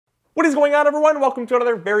What is going on, everyone? Welcome to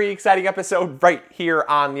another very exciting episode right here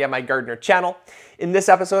on the MIgardener channel. In this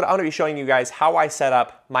episode, I'm going to be showing you guys how I set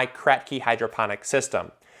up my Kratky hydroponic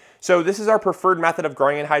system. So this is our preferred method of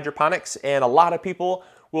growing in hydroponics, and a lot of people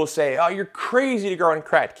will say, oh, you're crazy to grow in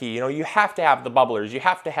Kratky. You know, you have to have the bubblers, you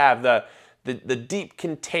have to have the deep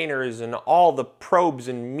containers and all the probes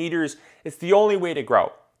and meters. It's the only way to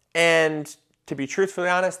grow. And to be truthfully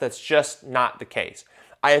honest, that's just not the case.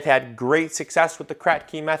 I have had great success with the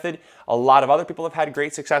Kratky method. A lot of other people have had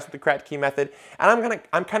great success with the Kratky method. And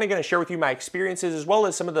I'm kind of gonna share with you my experiences as well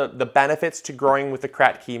as some of the benefits to growing with the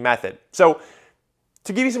Kratky method. So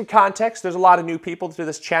to give you some context, there's a lot of new people to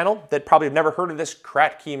this channel that probably have never heard of this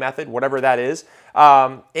Kratky method, whatever that is.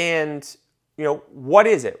 And you know, what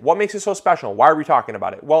is it? What makes it so special? Why are we talking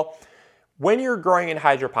about it? Well, when you're growing in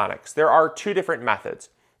hydroponics, there are two different methods.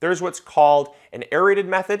 There's what's called an aerated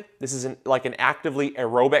method. This is like an actively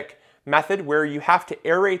aerobic method where you have to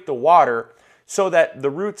aerate the water so that the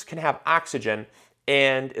roots can have oxygen,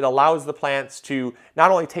 and it allows the plants to not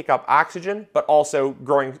only take up oxygen, but also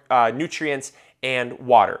growing nutrients and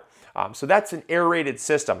water. So that's an aerated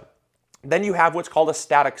system. Then you have what's called a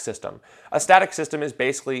static system. A static system is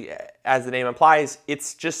basically, as the name implies,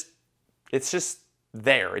 it's just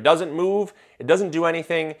there. It doesn't move, it doesn't do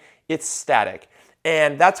anything, it's static.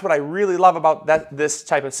 And that's what I really love about this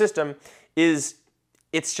type of system is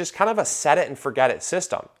it's just kind of a set it and forget it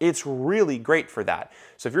system. It's really great for that.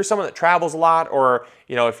 So if you're someone that travels a lot, or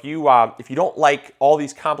you know, if you don't like all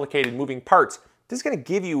these complicated moving parts, this is going to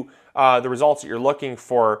give you the results that you're looking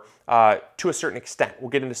for to a certain extent.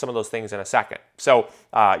 We'll get into some of those things in a second. So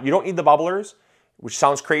you don't need the bubblers, which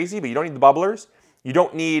sounds crazy, but you don't need the bubblers. You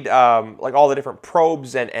don't need like all the different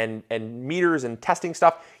probes and meters and testing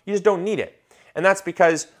stuff. You just don't need it. And that's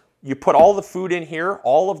because you put all the food in here,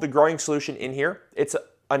 all of the growing solution in here. It's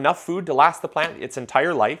enough food to last the plant its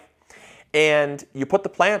entire life. And you put the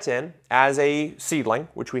plant in as a seedling,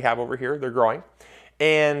 which we have over here, they're growing.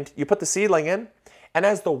 And you put the seedling in, and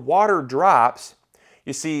as the water drops,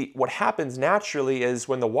 you see what happens naturally is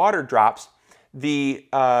when the water drops, the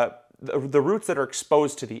roots that are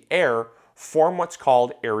exposed to the air form what's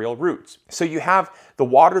called aerial roots. So you have the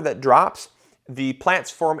water that drops, the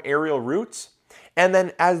plants form aerial roots, and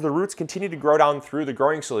then as the roots continue to grow down through the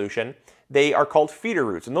growing solution, they are called feeder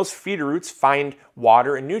roots. And those feeder roots find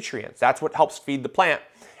water and nutrients. That's what helps feed the plant.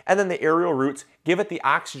 And then the aerial roots give it the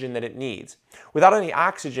oxygen that it needs. Without any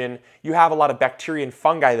oxygen, you have a lot of bacteria and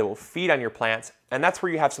fungi that will feed on your plants, and that's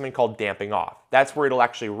where you have something called damping off. That's where it'll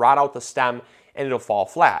actually rot out the stem and it'll fall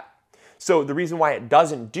flat. So the reason why it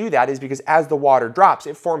doesn't do that is because as the water drops,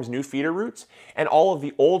 it forms new feeder roots, and all of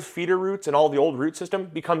the old feeder roots and all the old root system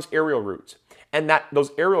becomes aerial roots. And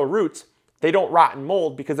those aerial roots, they don't rot and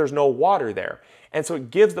mold because there's no water there. And so it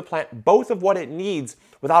gives the plant both of what it needs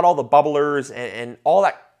without all the bubblers and all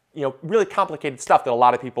that, you know, really complicated stuff that a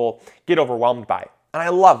lot of people get overwhelmed by. And I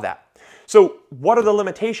love that. So what are the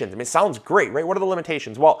limitations? I mean, it sounds great, right? What are the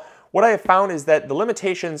limitations? Well, what I have found is that the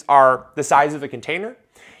limitations are the size of the container.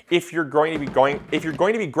 If you're going to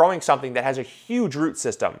be growing something that has a huge root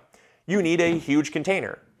system, you need a huge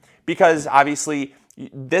container, because obviously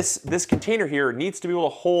this container here needs to be able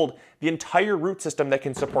to hold the entire root system that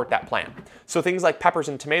can support that plant. So things like peppers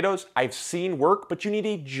and tomatoes, I've seen work, but you need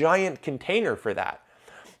a giant container for that.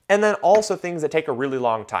 And then also things that take a really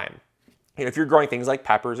long time. You know, if you're growing things like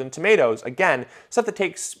peppers and tomatoes, again, stuff that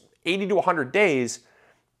takes 80 to 100 days,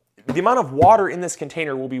 the amount of water in this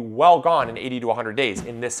container will be well gone in 80 to 100 days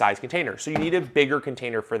in this size container. So you need a bigger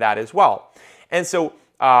container for that as well. And so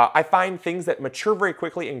I find things that mature very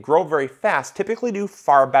quickly and grow very fast typically do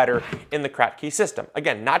far better in the Kratky system.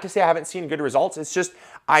 Again, not to say I haven't seen good results, it's just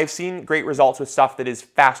I've seen great results with stuff that is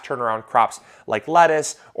fast turnaround crops like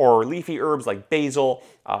lettuce or leafy herbs like basil,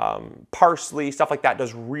 parsley, stuff like that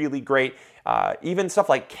does really great. Even stuff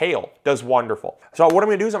like kale does wonderful. So what I'm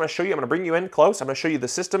gonna do is I'm gonna bring you in close. I'm gonna show you the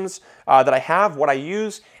systems that I have, what I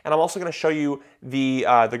use, and I'm also gonna show you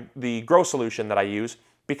the grow solution that I use,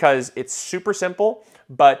 because it's super simple,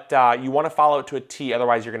 but you wanna follow it to a T,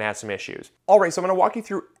 otherwise you're gonna have some issues. All right, so I'm gonna walk you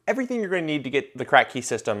through everything you're gonna need to get the Kratky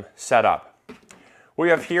system set up. What we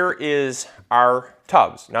have here is our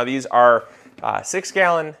tubs. Now these are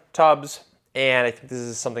 6-gallon tubs, and I think this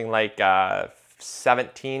is something like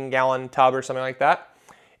 17-gallon tub or something like that.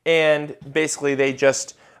 And basically they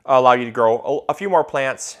just allow you to grow a few more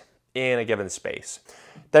plants in a given space.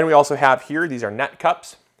 Then we also have here, these are net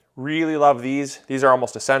cups. Really love these. These are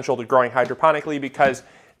almost essential to growing hydroponically because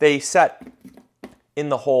they set in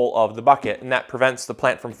the hole of the bucket, and that prevents the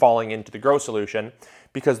plant from falling into the grow solution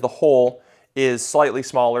because the hole is slightly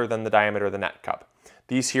smaller than the diameter of the net cup.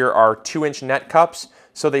 These here are 2-inch net cups,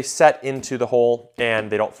 so they set into the hole and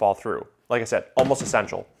they don't fall through. Like I said, almost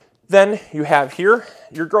essential. Then you have here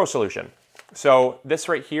your grow solution. So this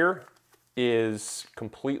right here is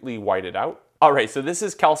completely whited out. All right, so this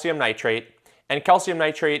is calcium nitrate, and calcium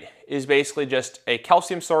nitrate is basically just a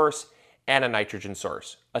calcium source and a nitrogen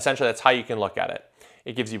source. Essentially, that's how you can look at it.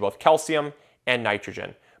 It gives you both calcium and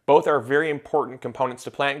nitrogen. Both are very important components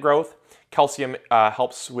to plant growth. Calcium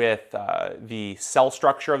helps with the cell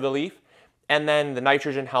structure of the leaf, and then the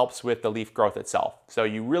nitrogen helps with the leaf growth itself. So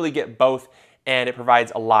you really get both, and it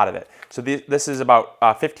provides a lot of it. So this is about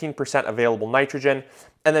 15% available nitrogen,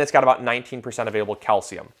 and then it's got about 19% available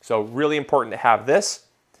calcium. So really important to have this.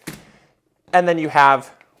 And then you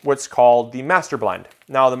have what's called the master blend.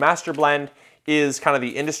 Now the master blend is kind of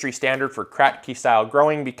the industry standard for Kratky style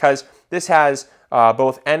growing because this has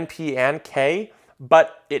both NP and K,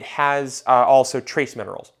 but it has also trace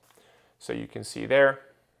minerals. So you can see there,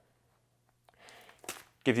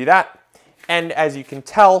 gives you that. And as you can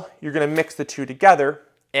tell, you're going to mix the two together,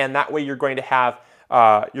 and that way you're going to have,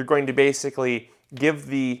 you're going to basically give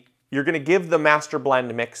the master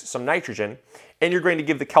blend mix some nitrogen, and you're going to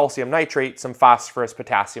give the calcium nitrate some phosphorus,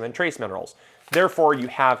 potassium, and trace minerals. Therefore, you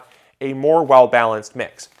have a more well-balanced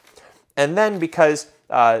mix. And then because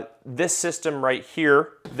this system right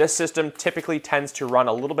here, this system typically tends to run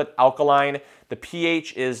a little bit alkaline. The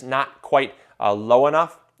pH is not quite low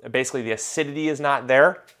enough. Basically, the acidity is not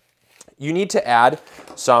there. You need to add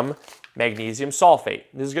some magnesium sulfate.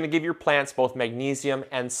 This is going to give your plants both magnesium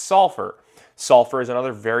and sulfur. Sulfur is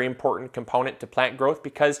another very important component to plant growth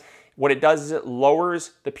because what it does is it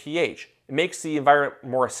lowers the pH. It makes the environment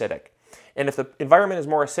more acidic. And if the environment is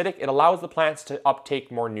more acidic, it allows the plants to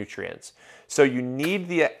uptake more nutrients. So you need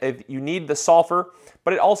the sulfur,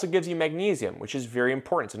 but it also gives you magnesium, which is very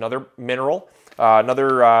important. It's another mineral,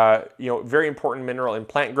 very important mineral in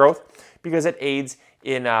plant growth because it aids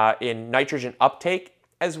in nitrogen uptake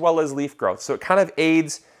as well as leaf growth. So it kind of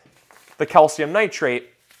aids the calcium nitrate,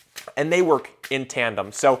 and they work in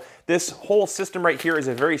tandem. So this whole system right here is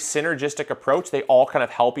a very synergistic approach. They all kind of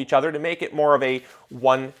help each other to make it more of a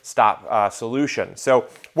one-stop solution. So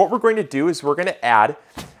what we're going to do is we're going to add,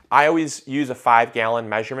 I always use a 5-gallon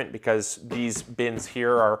measurement because these bins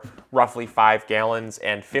here are roughly 5 gallons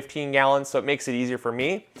and 15 gallons, so it makes it easier for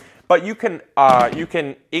me. But you can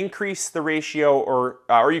increase the ratio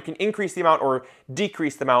or you can increase the amount or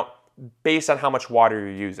decrease the amount based on how much water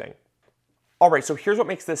you're using. All right, so here's what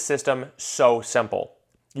makes this system so simple.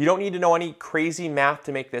 You don't need to know any crazy math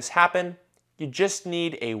to make this happen. You just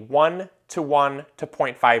need a 1 to 1 to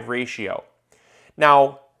 0.5 ratio.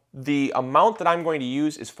 Now, the amount that I'm going to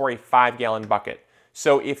use is for a 5-gallon bucket.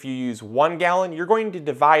 So if you use 1 gallon, you're going to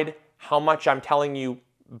divide how much I'm telling you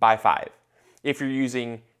by 5. If you're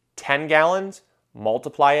using 10 gallons,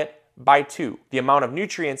 multiply it by 2. The amount of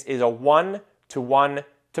nutrients is a 1 to 1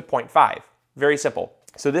 to 0.5. Very simple.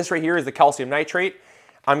 So this right here is the calcium nitrate.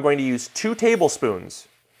 I'm going to use 2 tablespoons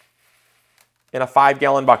in a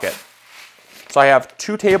 5-gallon bucket. So I have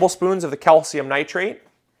 2 tablespoons of the calcium nitrate,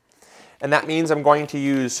 and that means I'm going to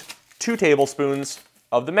use 2 tablespoons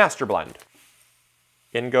of the master blend.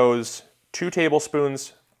 In goes 2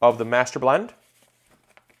 tablespoons of the master blend.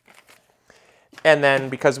 And then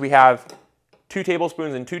because we have 2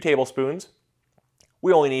 tablespoons and 2 tablespoons,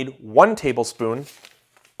 we only need 1 tablespoon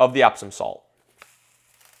of the Epsom salt.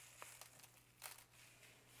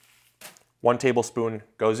 1 tablespoon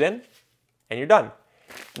goes in, and you're done.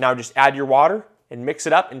 Now just add your water and mix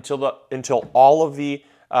it up until all of the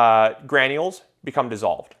granules become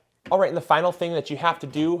dissolved. All right, and the final thing that you have to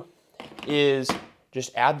do is just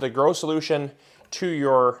add the grow solution to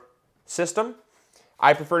your system.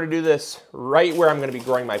 I prefer to do this right where I'm going to be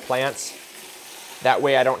growing my plants. That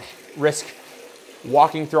way I don't risk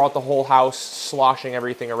walking throughout the whole house, sloshing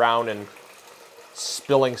everything around and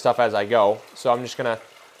spilling stuff as I go. So I'm just going to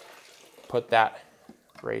put that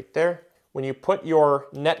right there. When you put your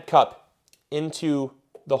net cup into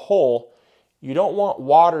the hole, you don't want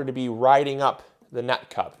water to be riding up the net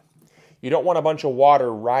cup. You don't want a bunch of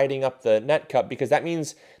water riding up the net cup because that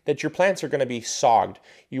means that your plants are going to be sogged.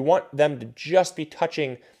 You want them to just be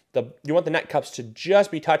touching you want the net cups to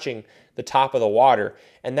just be touching the top of the water,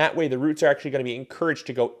 and that way the roots are actually going to be encouraged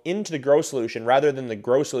to go into the grow solution rather than the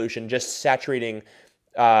grow solution just saturating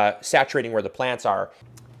where the plants are.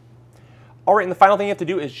 All right, and the final thing you have to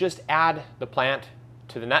do is just add the plant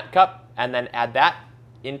to the net cup and then add that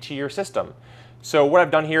into your system. So what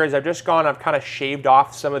I've done here is I've kind of shaved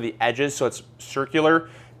off some of the edges so it's circular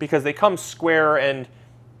because they come square, and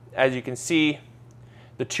as you can see,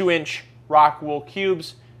 the 2-inch rock wool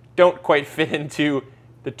cubes don't quite fit into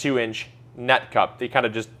the 2-inch net cup. They kind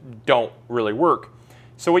of just don't really work.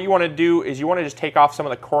 So what you want to do is you want to just take off some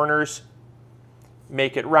of the corners,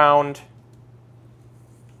 make it round,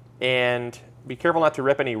 and be careful not to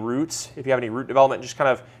rip any roots. If you have any root development, just kind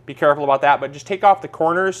of be careful about that, but just take off the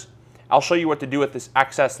corners. I'll show you what to do with this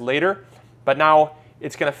excess later, but now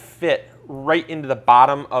it's going to fit right into the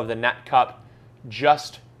bottom of the net cup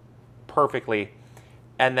just perfectly.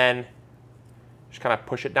 And then just kind of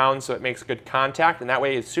push it down so it makes good contact, and that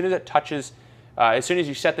way as soon as it touches, as soon as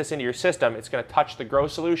you set this into your system, it's going to touch the grow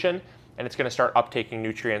solution and it's going to start uptaking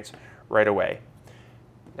nutrients right away.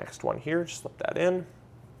 Next one here, just slip that in.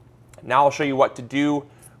 Now I'll show you what to do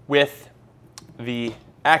with the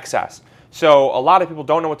excess. So a lot of people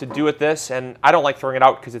don't know what to do with this, and I don't like throwing it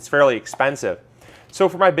out because it's fairly expensive. So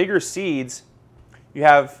for my bigger seeds, you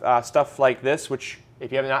have stuff like this, which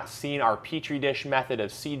if you have not seen our Petri dish method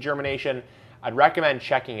of seed germination, I'd recommend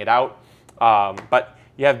checking it out. But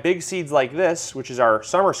you have big seeds like this, which is our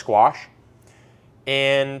summer squash,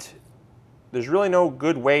 and there's really no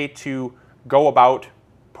good way to go about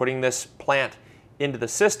putting this plant into the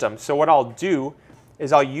system. So what I'll do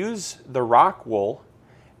is I'll use the rock wool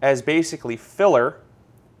as basically filler.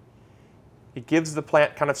 It gives the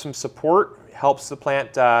plant kind of some support, helps the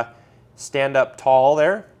plant stand up tall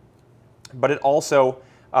there, but it also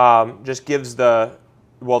just gives the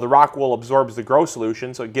rock wool absorbs the grow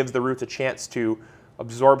solution, so it gives the roots a chance to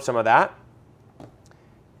absorb some of that.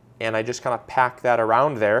 And I just kind of pack that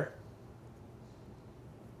around there,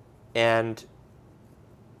 and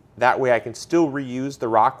that way I can still reuse the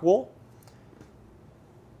rock wool,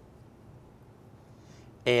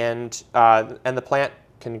 and the plant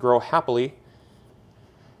can grow happily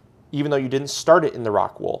even though you didn't start it in the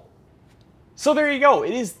rock wool. So there you go.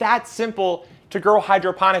 It is that simple to grow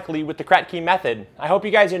hydroponically with the Kratky method. I hope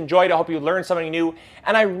you guys enjoyed. I hope you learned something new,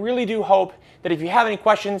 and I really do hope that if you have any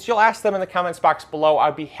questions, you'll ask them in the comments box below.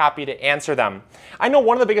 I'd be happy to answer them. I know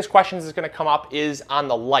one of the biggest questions that's going to come up is on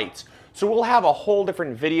the lights. So we'll have a whole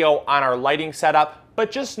different video on our lighting setup,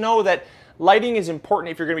 but just know that lighting is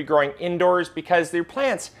important if you're going to be growing indoors, because your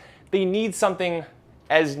plants, they need something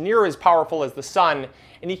as near as powerful as the sun,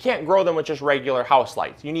 and you can't grow them with just regular house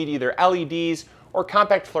lights. You need either LEDs or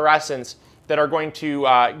compact fluorescents that are going to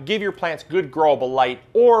give your plants good growable light,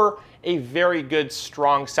 or a very good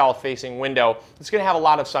strong south-facing window that's going to have a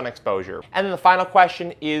lot of sun exposure. And then the final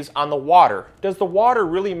question is on the water. Does the water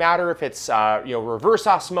really matter if it's reverse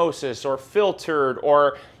osmosis or filtered,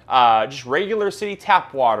 or just regular city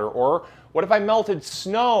tap water, or what if I melted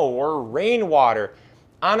snow or rainwater?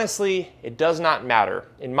 Honestly, it does not matter.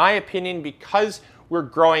 In my opinion, because we're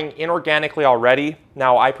growing inorganically already,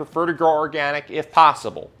 now I prefer to grow organic if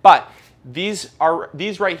possible, but these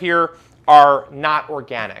right here are not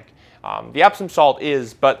organic. The Epsom salt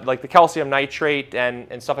is, but like the calcium nitrate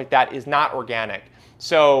and stuff like that is not organic.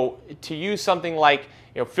 So to use something like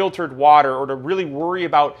filtered water, or to really worry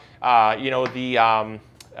about the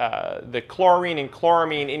chlorine and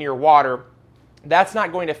chloramine in your water, that's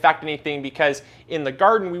not going to affect anything, because in the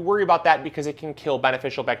garden we worry about that because it can kill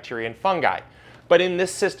beneficial bacteria and fungi. But in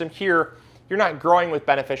this system here, you're not growing with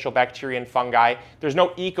beneficial bacteria and fungi. There's no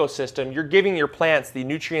ecosystem. You're giving your plants the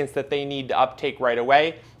nutrients that they need to uptake right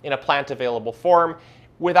away in a plant available form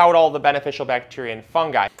without all the beneficial bacteria and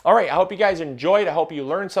fungi. All right, I hope you guys enjoyed. I hope you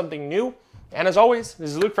learned something new. And as always, this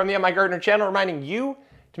is Luke from the MIgardener channel reminding you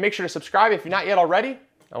to make sure to subscribe if you're not yet already. And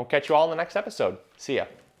we'll catch you all in the next episode. See ya.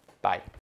 Bye.